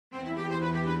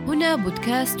هنا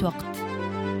بودكاست وقت،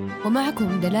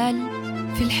 ومعكم دلال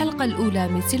في الحلقة الأولى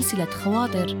من سلسلة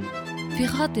خواطر، في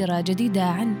خاطرة جديدة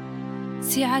عن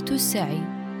سعة السعي.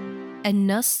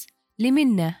 النص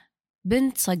لمنة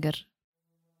بنت صقر،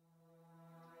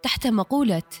 تحت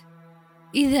مقولة: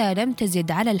 إذا لم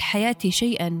تزد على الحياة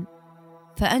شيئا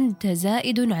فأنت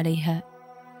زائد عليها،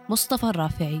 مصطفى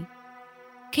الرافعي.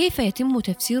 كيف يتم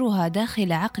تفسيرها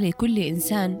داخل عقل كل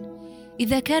إنسان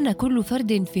إذا كان كل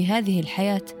فرد في هذه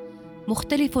الحياة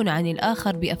مختلف عن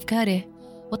الآخر بأفكاره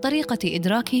وطريقة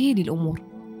إدراكه للأمور،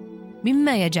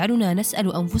 مما يجعلنا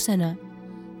نسأل أنفسنا: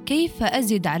 كيف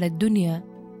أزد على الدنيا؟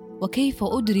 وكيف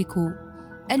أدرك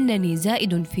أنني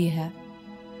زائد فيها؟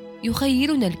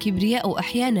 يخيلنا الكبرياء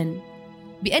أحيانا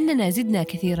بأننا زدنا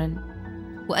كثيرا،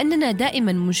 وأننا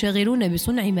دائما منشغلون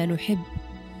بصنع ما نحب،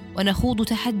 ونخوض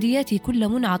تحديات كل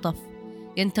منعطف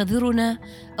ينتظرنا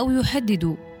أو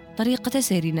يحدد طريقة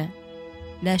سيرنا.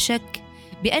 لا شك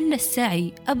بأن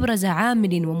السعي أبرز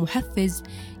عامل ومحفز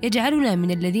يجعلنا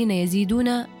من الذين يزيدون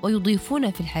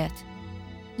ويضيفون في الحياة،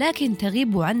 لكن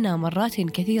تغيب عنا مرات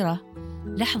كثيرة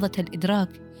لحظة الإدراك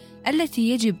التي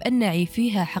يجب أن نعي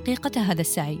فيها حقيقة هذا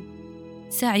السعي.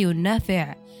 سعي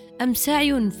نافع أم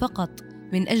سعي فقط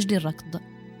من أجل الركض؟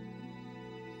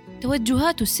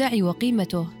 توجهات السعي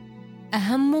وقيمته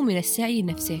أهم من السعي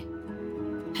نفسه،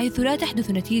 حيث لا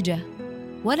تحدث نتيجة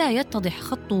ولا يتضح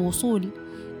خط وصول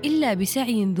إلا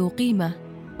بسعي ذو قيمة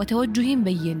وتوجه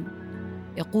بين.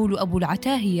 يقول أبو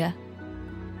العتاهية: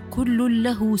 كل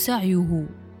له سعيه،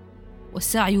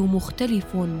 والسعي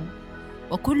مختلف،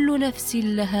 وكل نفس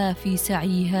لها في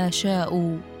سعيها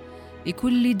شاء،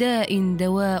 لكل داء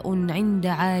دواء عند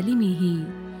عالمه،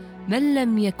 من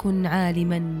لم يكن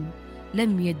عالما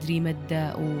لم يدر ما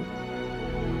الداء.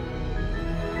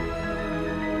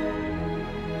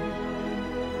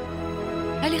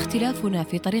 هل اختلافنا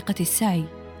في طريقة السعي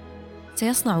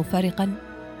سيصنع فارقاً؟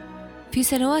 في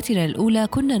سنواتنا الأولى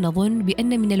كنا نظن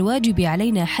بأن من الواجب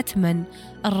علينا حتماً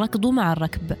الركض مع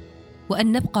الركب،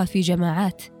 وأن نبقى في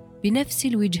جماعات بنفس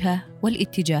الوجهة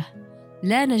والاتجاه،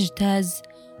 لا نجتاز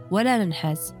ولا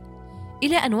ننحاز،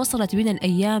 إلى أن وصلت بنا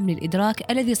الأيام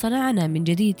للإدراك الذي صنعنا من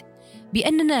جديد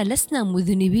بأننا لسنا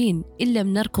مذنبين إن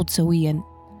لم نركض سوياً،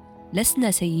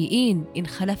 لسنا سيئين إن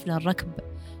خلفنا الركب،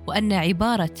 وأن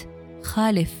عبارة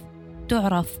خالف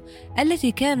تعرف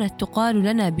التي كانت تقال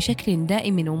لنا بشكل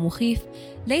دائم ومخيف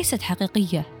ليست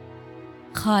حقيقية.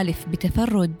 خالف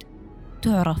بتفرد،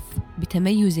 تعرف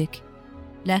بتميزك.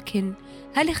 لكن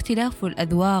هل اختلاف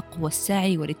الأذواق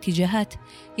والسعي والاتجاهات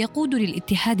يقود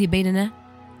للاتحاد بيننا؟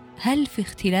 هل في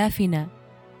اختلافنا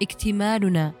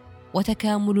اكتمالنا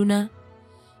وتكاملنا؟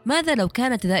 ماذا لو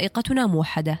كانت ذائقتنا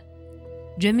موحدة؟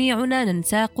 جميعنا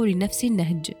ننساق لنفس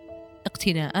النهج،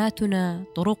 اقتناءاتنا،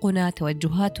 طرقنا،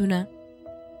 توجهاتنا.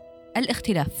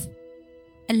 الاختلاف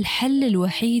الحل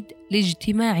الوحيد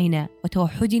لاجتماعنا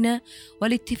وتوحدنا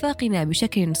ولاتفاقنا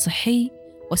بشكل صحي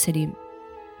وسليم.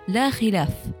 لا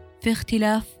خلاف في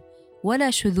اختلاف،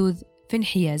 ولا شذوذ في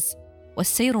انحياز،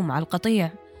 والسير مع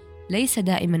القطيع ليس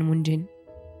دائما منجٍ.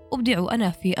 أبدع أنا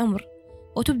في أمر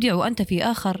وتبدع أنت في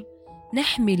آخر،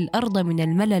 نحمي الأرض من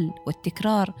الملل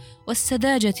والتكرار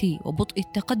والسذاجة وبطء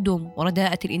التقدم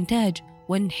ورداءة الإنتاج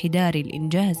وانحدار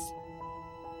الإنجاز.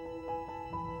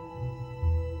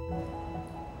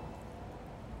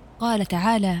 قال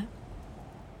تعالى: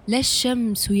 لا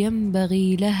الشمس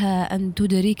ينبغي لها أن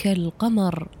تدرك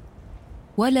القمر،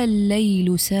 ولا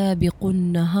الليل سابق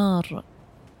النهار،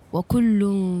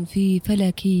 وكل في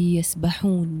فلك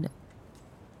يسبحون.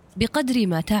 بقدر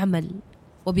ما تعمل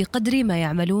وبقدر ما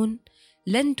يعملون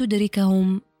لن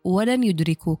تدركهم ولن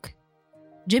يدركوك.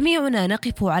 جميعنا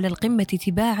نقف على القمة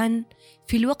تباعا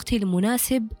في الوقت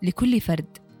المناسب لكل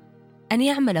فرد، أن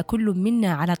يعمل كل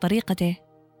منا على طريقته،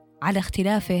 على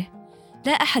اختلافه.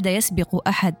 لا أحد يسبق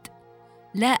أحد،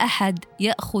 لا أحد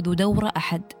يأخذ دور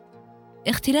أحد.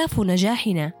 اختلاف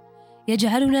نجاحنا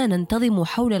يجعلنا ننتظم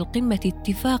حول القمة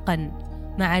اتفاقا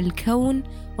مع الكون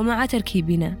ومع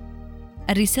تركيبنا.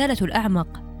 الرسالة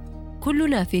الأعمق: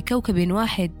 كلنا في كوكب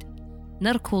واحد،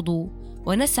 نركض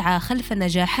ونسعى خلف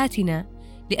نجاحاتنا،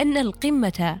 لأن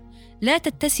القمة لا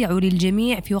تتسع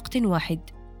للجميع في وقت واحد،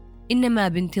 إنما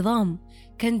بانتظام،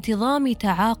 كانتظام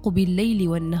تعاقب الليل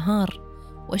والنهار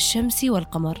والشمس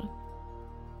والقمر.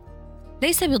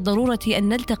 ليس بالضرورة أن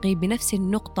نلتقي بنفس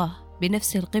النقطة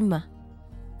بنفس القمة.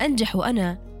 أنجح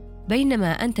أنا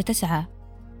بينما أنت تسعى،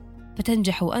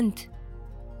 فتنجح أنت،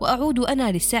 وأعود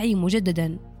أنا للسعي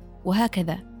مجددا،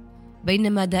 وهكذا.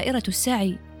 بينما دائرة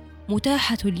السعي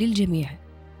متاحة للجميع،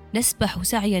 نسبح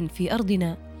سعيا في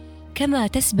أرضنا كما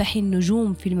تسبح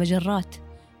النجوم في المجرات،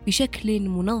 بشكل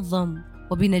منظم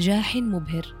وبنجاح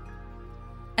مبهر.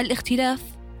 الاختلاف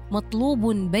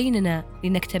مطلوب بيننا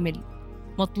لنكتمل،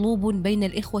 مطلوب بين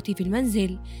الإخوة في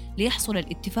المنزل ليحصل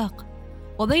الاتفاق،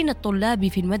 وبين الطلاب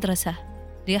في المدرسة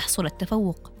ليحصل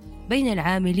التفوق، بين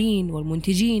العاملين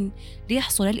والمنتجين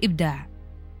ليحصل الإبداع،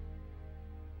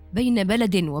 بين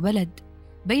بلد وبلد،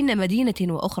 بين مدينة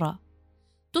وأخرى.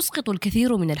 تسقط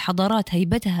الكثير من الحضارات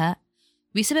هيبتها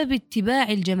بسبب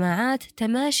اتباع الجماعات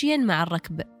تماشيا مع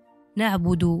الركب.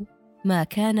 نعبد ما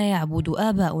كان يعبد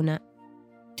آباؤنا.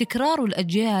 تكرار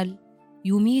الأجيال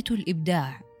يميت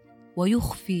الإبداع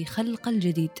ويخفي خلق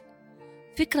الجديد.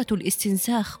 فكرة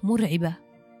الاستنساخ مرعبة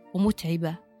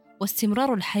ومتعبة،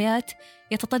 واستمرار الحياة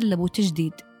يتطلب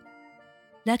تجديد.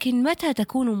 لكن متى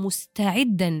تكون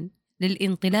مستعداً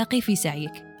للانطلاق في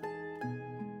سعيك؟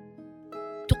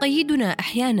 تقيدنا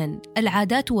أحياناً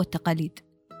العادات والتقاليد،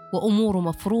 وأمور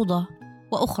مفروضة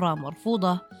وأخرى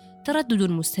مرفوضة، تردد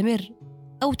مستمر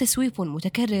أو تسويف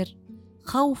متكرر،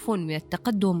 خوف من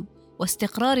التقدم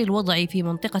واستقرار الوضع في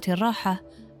منطقة الراحة،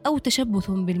 أو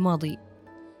تشبث بالماضي.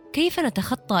 كيف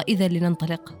نتخطى إذن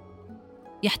لننطلق؟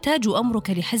 يحتاج أمرك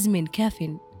لحزم كاف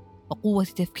وقوة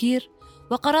تفكير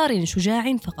وقرار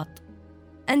شجاع فقط.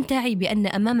 أن تعي بأن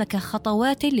أمامك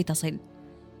خطوات لتصل،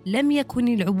 لم يكن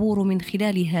العبور من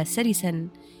خلالها سلسا،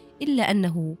 إلا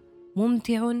أنه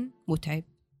ممتع متعب.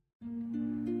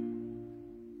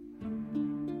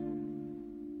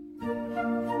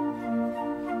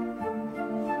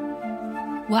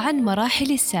 وعن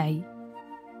مراحل السعي،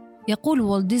 يقول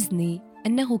والت ديزني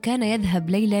أنه كان يذهب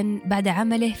ليلاً بعد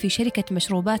عمله في شركة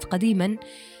مشروبات قديماً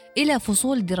إلى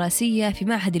فصول دراسية في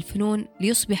معهد الفنون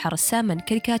ليصبح رساماً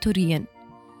كاريكاتورياً،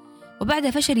 وبعد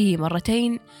فشله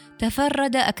مرتين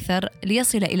تفرد أكثر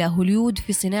ليصل إلى هوليود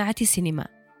في صناعة السينما،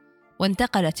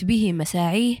 وانتقلت به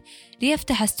مساعيه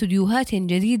ليفتح استوديوهات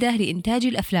جديدة لإنتاج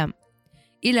الأفلام،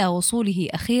 إلى وصوله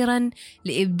أخيراً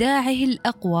لإبداعه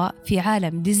الأقوى في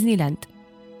عالم ديزني لاند.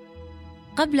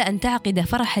 قبل أن تعقد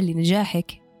فرحاً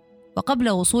لنجاحك، وقبل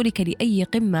وصولك لأي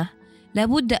قمة،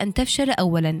 لابد أن تفشل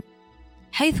أولاً،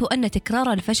 حيث أن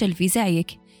تكرار الفشل في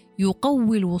سعيك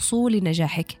يقوي الوصول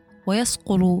لنجاحك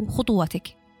ويصقل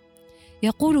خطواتك.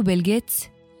 يقول بيل غيتس: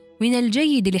 من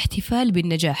الجيد الاحتفال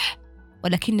بالنجاح،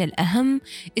 ولكن الأهم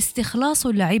استخلاص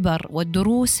العبر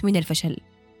والدروس من الفشل،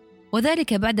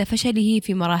 وذلك بعد فشله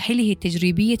في مراحله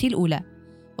التجريبية الأولى.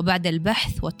 وبعد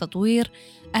البحث والتطوير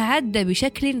أعد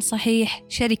بشكل صحيح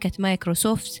شركة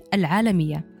مايكروسوفت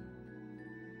العالمية.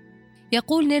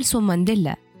 يقول نيلسون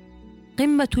مانديلا: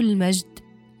 قمة المجد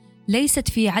ليست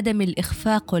في عدم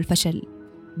الإخفاق والفشل،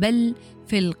 بل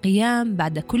في القيام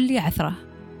بعد كل عثرة.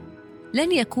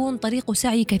 لن يكون طريق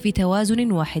سعيك في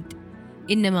توازن واحد،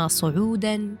 إنما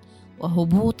صعوداً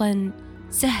وهبوطاً،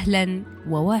 سهلاً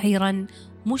ووعراً،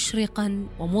 مشرقاً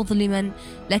ومظلماً،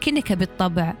 لكنك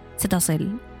بالطبع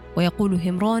ستصل. ويقول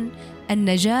هيمرون: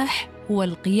 النجاح هو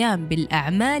القيام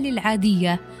بالأعمال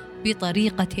العادية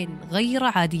بطريقة غير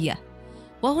عادية.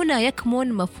 وهنا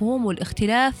يكمن مفهوم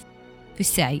الاختلاف في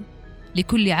السعي.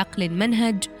 لكل عقل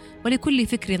منهج، ولكل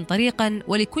فكر طريقاً،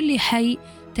 ولكل حي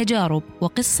تجارب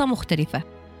وقصة مختلفة.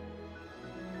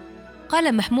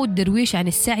 قال محمود درويش عن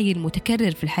السعي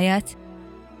المتكرر في الحياة: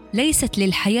 ليست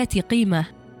للحياة قيمة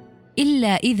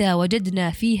إلا إذا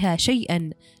وجدنا فيها شيئاً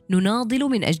نناضل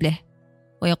من أجله.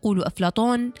 ويقول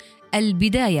أفلاطون: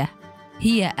 البداية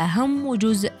هي أهم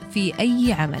جزء في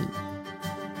أي عمل،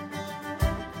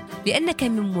 لأنك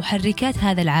من محركات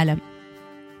هذا العالم،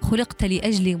 خلقت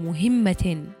لأجل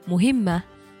مهمة،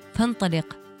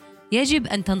 فانطلق. يجب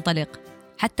أن تنطلق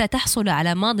حتى تحصل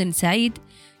على ماضٍ سعيد.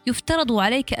 يفترض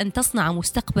عليك أن تصنع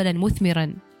مستقبلاً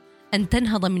مثمراً، أن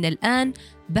تنهض من الآن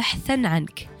بحثاً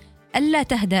عنك، ألا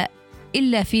تهدأ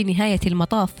إلا في نهاية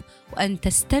المطاف، وأن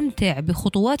تستمتع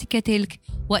بخطواتك تلك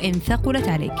وإن ثقلت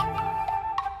عليك.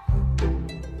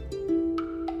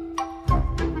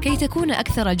 كي تكون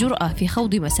أكثر جرأة في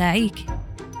خوض مساعيك: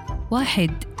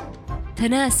 1.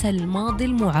 تناسى الماضي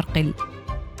المعرقل.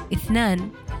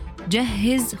 2.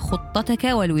 جهز خطتك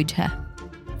والوجهة.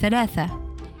 3.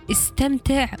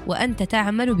 استمتع وأنت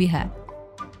تعمل بها.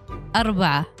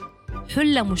 4.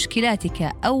 حل مشكلاتك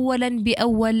أولاً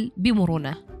بأول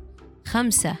بمرونة.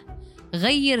 5.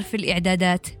 غير في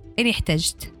الإعدادات إن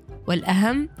احتجت،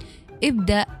 والأهم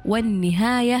ابدأ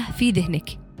والنهاية في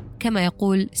ذهنك، كما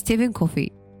يقول ستيفن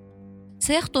كوفي.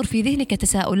 سيخطر في ذهنك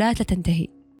تساؤلات لا تنتهي: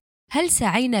 هل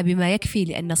سعينا بما يكفي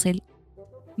لأن نصل؟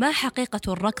 ما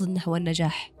حقيقة الركض نحو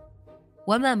النجاح؟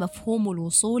 وما مفهوم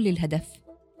الوصول للهدف؟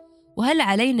 وهل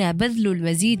علينا بذل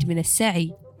المزيد من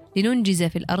السعي لننجز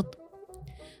في الأرض؟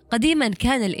 قديما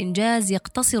كان الإنجاز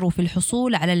يقتصر في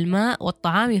الحصول على الماء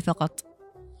والطعام فقط.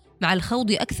 مع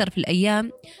الخوض أكثر في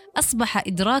الأيام، أصبح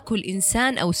إدراك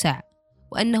الإنسان أوسع،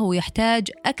 وأنه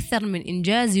يحتاج أكثر من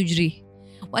إنجاز يجريه،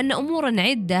 وأن أموراً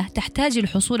عدة تحتاج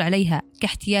الحصول عليها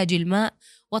كاحتياج الماء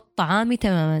والطعام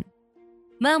تماماً.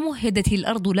 ما مهدت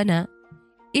الأرض لنا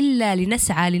إلا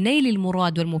لنسعى لنيل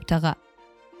المراد والمبتغى.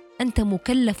 أنت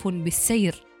مكلف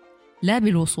بالسير لا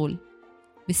بالوصول،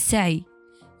 بالسعي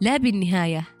لا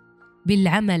بالنهاية،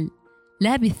 بالعمل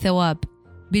لا بالثواب،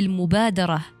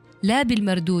 بالمبادرة لا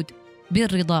بالمردود،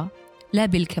 بالرضا لا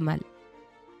بالكمال.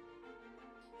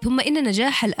 ثم إن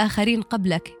نجاح الآخرين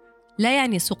قبلك لا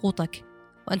يعني سقوطك،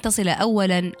 وأن تصل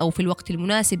أولاً أو في الوقت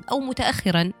المناسب أو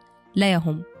متأخراً لا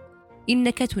يهم.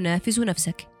 إنك تنافس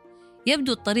نفسك.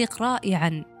 يبدو الطريق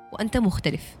رائعاً وأنت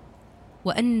مختلف،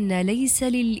 وأن ليس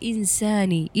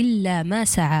للإنسان إلا ما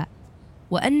سعى،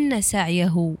 وأن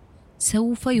سعيه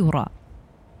سوف يرى.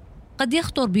 قد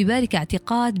يخطر ببالك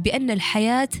اعتقاد بأن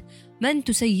الحياة من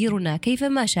تسيرنا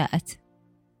كيفما شاءت.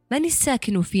 من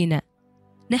الساكن فينا،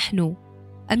 نحن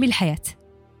أم الحياة؟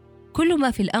 كل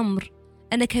ما في الأمر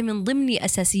أنك من ضمن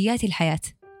أساسيات الحياة،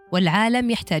 والعالم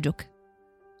يحتاجك.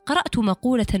 قرأت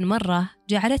مقولة مرة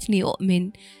جعلتني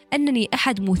أؤمن أنني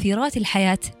أحد مثيرات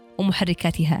الحياة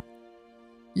ومحركاتها.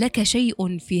 لك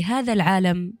شيء في هذا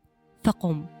العالم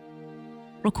فقم.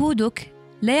 ركودك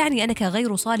لا يعني أنك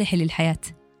غير صالح للحياة،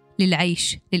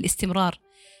 للعيش، للاستمرار.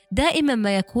 دائما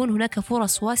ما يكون هناك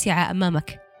فرص واسعة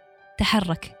أمامك.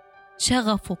 تحرك.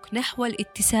 شغفك نحو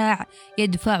الاتساع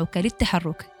يدفعك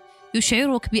للتحرك،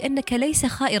 يشعرك بأنك ليس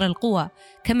خائر القوى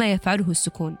كما يفعله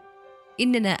السكون.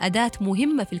 إننا أداة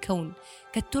مهمة في الكون،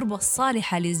 كالتربة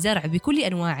الصالحة للزرع بكل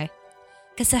أنواعه،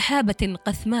 كسحابة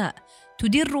قثماء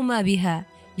تدر ما بها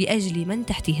لأجل من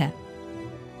تحتها.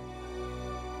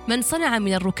 من صنع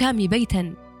من الركام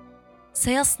بيتاً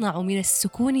سيصنع من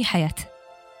السكون حياة.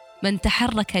 من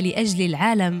تحرك لأجل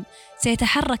العالم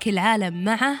سيتحرك العالم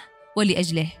معه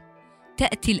ولأجله.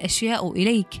 تأتي الأشياء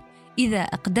إليك إذا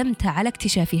أقدمت على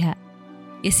اكتشافها.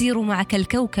 يسير معك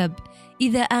الكوكب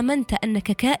إذا آمنت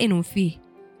أنك كائن فيه،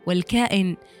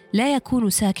 والكائن لا يكون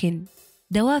ساكن.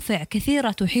 دوافع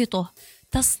كثيرة تحيطه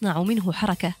تصنع منه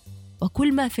حركة،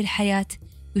 وكل ما في الحياة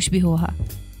يشبهها.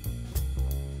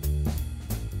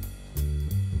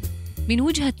 من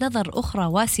وجهة نظر أخرى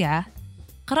واسعة،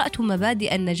 قرأت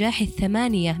مبادئ النجاح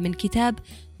 8 من كتاب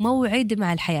موعد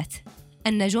مع الحياة.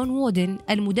 أن جون وودن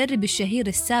المدرب الشهير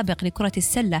السابق لكرة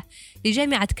السلة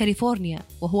لجامعة كاليفورنيا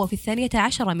وهو في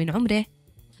 12 من عمره،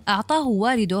 أعطاه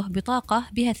والده بطاقة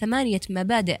بها 8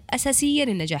 مبادئ أساسية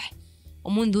للنجاح،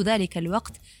 ومنذ ذلك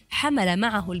الوقت حمل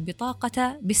معه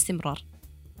البطاقة باستمرار.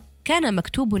 كان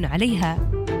مكتوب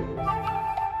عليها: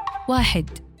 1.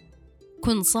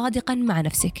 كن صادقاً مع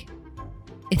نفسك.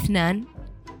 2.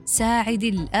 ساعد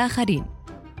الآخرين.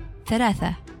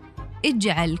 3.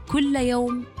 اجعل كل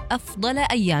يوم أفضل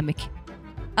أيامك.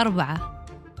 4.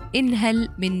 انهل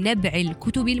من نبع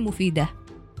الكتب المفيدة.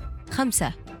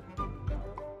 5.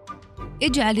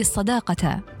 اجعل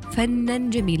الصداقة فناً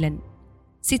جميلاً.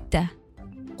 6.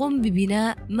 قم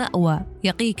ببناء مأوى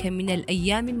يقيك من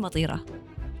الأيام المطيرة.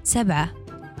 7.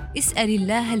 اسأل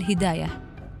الله الهداية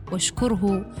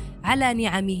واشكره على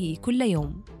نعمه كل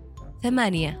يوم.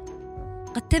 8.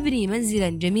 قد تبني منزلاً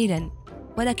جميلاً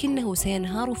ولكنه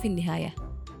سينهار في النهاية.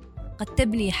 قد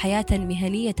تبني حياة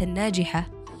مهنية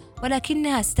ناجحة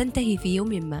ولكنها ستنتهي في يوم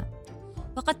ما.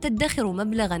 وقد تدخر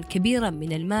مبلغاً كبيراً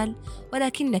من المال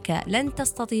ولكنك لن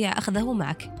تستطيع أخذه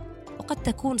معك. وقد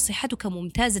تكون صحتك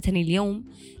ممتازة اليوم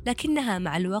لكنها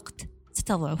مع الوقت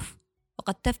ستضعف.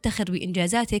 وقد تفتخر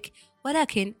بإنجازاتك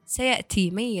ولكن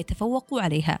سيأتي من يتفوق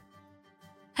عليها.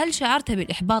 هل شعرت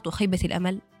بالإحباط وخيبة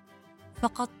الأمل؟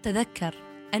 فقط تذكر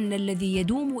أن الذي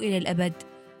يدوم إلى الأبد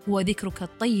هو ذكرك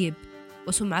الطيب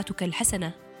وسمعتك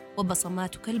الحسنة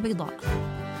وبصماتك البيضاء.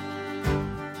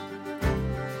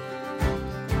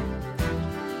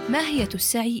 ماهية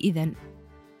السعي إذن؟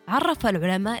 عرف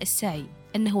العلماء السعي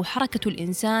أنه حركة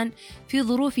الإنسان في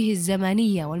ظروفه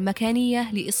الزمانية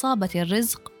والمكانية لإصابة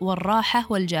الرزق والراحة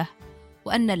والجاه،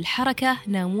 وأن الحركة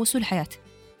ناموس الحياة،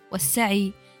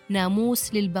 والسعي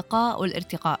ناموس للبقاء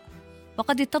والارتقاء.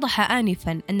 وقد اتضح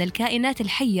آنفاً أن الكائنات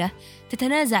الحية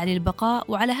تتنازع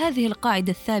للبقاء، وعلى هذه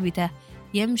القاعدة الثابتة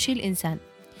يمشي الإنسان.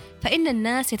 فإن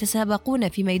الناس يتسابقون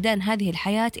في ميدان هذه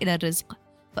الحياة إلى الرزق،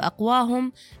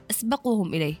 فأقواهم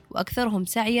أسبقهم إليه، وأكثرهم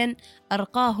سعياً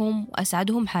أرقاهم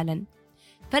وأسعدهم حالاً.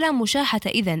 فلا مشاحة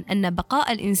إذن أن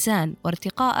بقاء الإنسان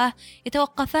وارتقاءه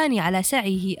يتوقفان على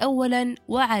سعيه أولاً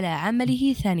وعلى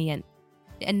عمله ثانياً،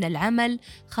 لأن العمل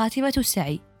خاتمة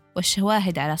السعي.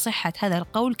 والشواهد على صحة هذا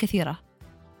القول كثيرة،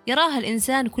 يراها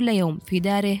الإنسان كل يوم في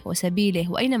داره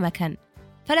وسبيله وأينما كان.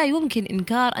 فلا يمكن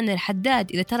إنكار أن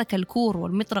الحداد إذا ترك الكور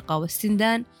والمطرقة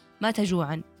والسندان مات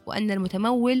جوعاً، وأن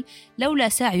المتمول لولا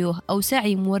سعيه أو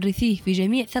سعي مورثيه في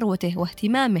جميع ثروته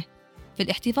واهتمامه في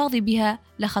الاحتفاظ بها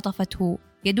لخطفته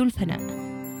يد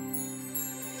الفناء.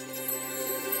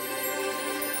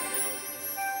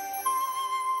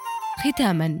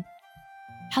 ختاماً،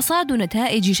 حصاد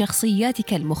نتائج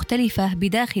شخصياتك المختلفة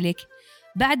بداخلك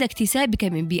بعد اكتسابك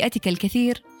من بيئتك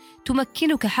الكثير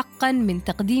تمكنك حقاً من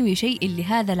تقديم شيء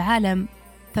لهذا العالم،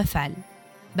 فافعل.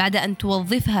 بعد أن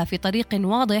توظفها في طريق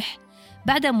واضح،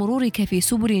 بعد مرورك في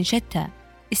سبل شتى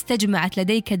استجمعت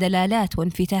لديك دلالات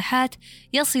وانفتاحات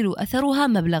يصل أثرها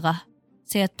مبلغه،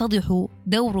 سيتضح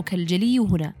دورك الجلي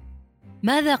هنا.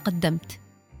 ماذا قدمت؟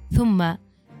 ثم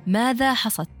ماذا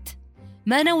حصدت؟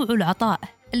 ما نوع العطاء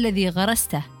الذي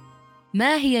غرسته؟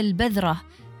 ما هي البذرة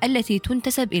التي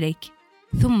تنتسب إليك؟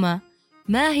 ثم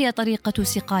ما هي طريقة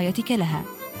سقايتك لها؟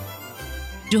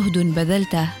 جهد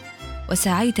بذلته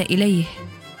وسعيت إليه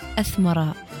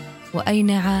أثمر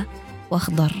وأينع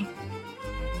واخضر.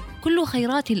 كل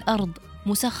خيرات الأرض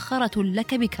مسخرة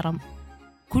لك بكرم.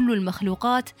 كل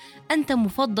المخلوقات أنت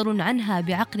مفضل عنها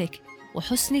بعقلك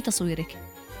وحسن تصويرك.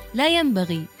 لا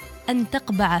ينبغي أن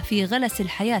تقبع في غلس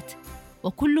الحياة،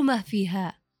 وكل ما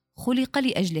فيها خلق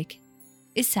لأجلك.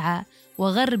 اسعى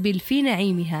وغربل في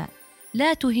نعيمها،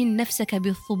 لا تهن نفسك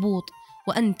بالثبوط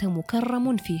وأنت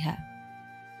مكرم فيها.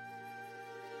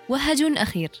 وهج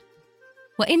أخير: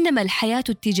 وإنما الحياة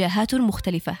اتجاهات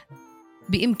مختلفة،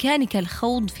 بإمكانك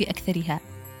الخوض في أكثرها،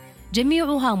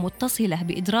 جميعها متصلة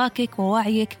بإدراكك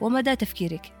ووعيك ومدى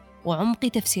تفكيرك وعمق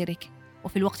تفسيرك،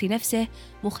 وفي الوقت نفسه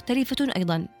مختلفة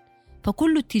أيضاً،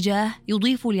 فكل اتجاه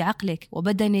يضيف لعقلك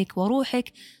وبدنك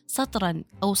وروحك سطراً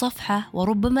أو صفحة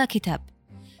وربما كتاب.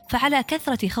 فعلى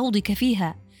كثرة خوضك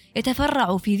فيها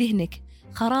يتفرع في ذهنك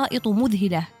خرائط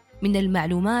مذهلة من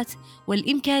المعلومات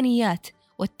والإمكانيات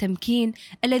والتمكين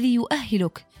الذي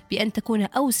يؤهلك بأن تكون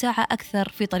أوسع أكثر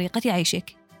في طريقة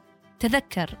عيشك.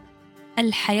 تذكر،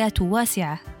 الحياة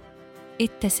واسعة،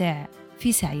 اتسع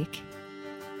في سعيك.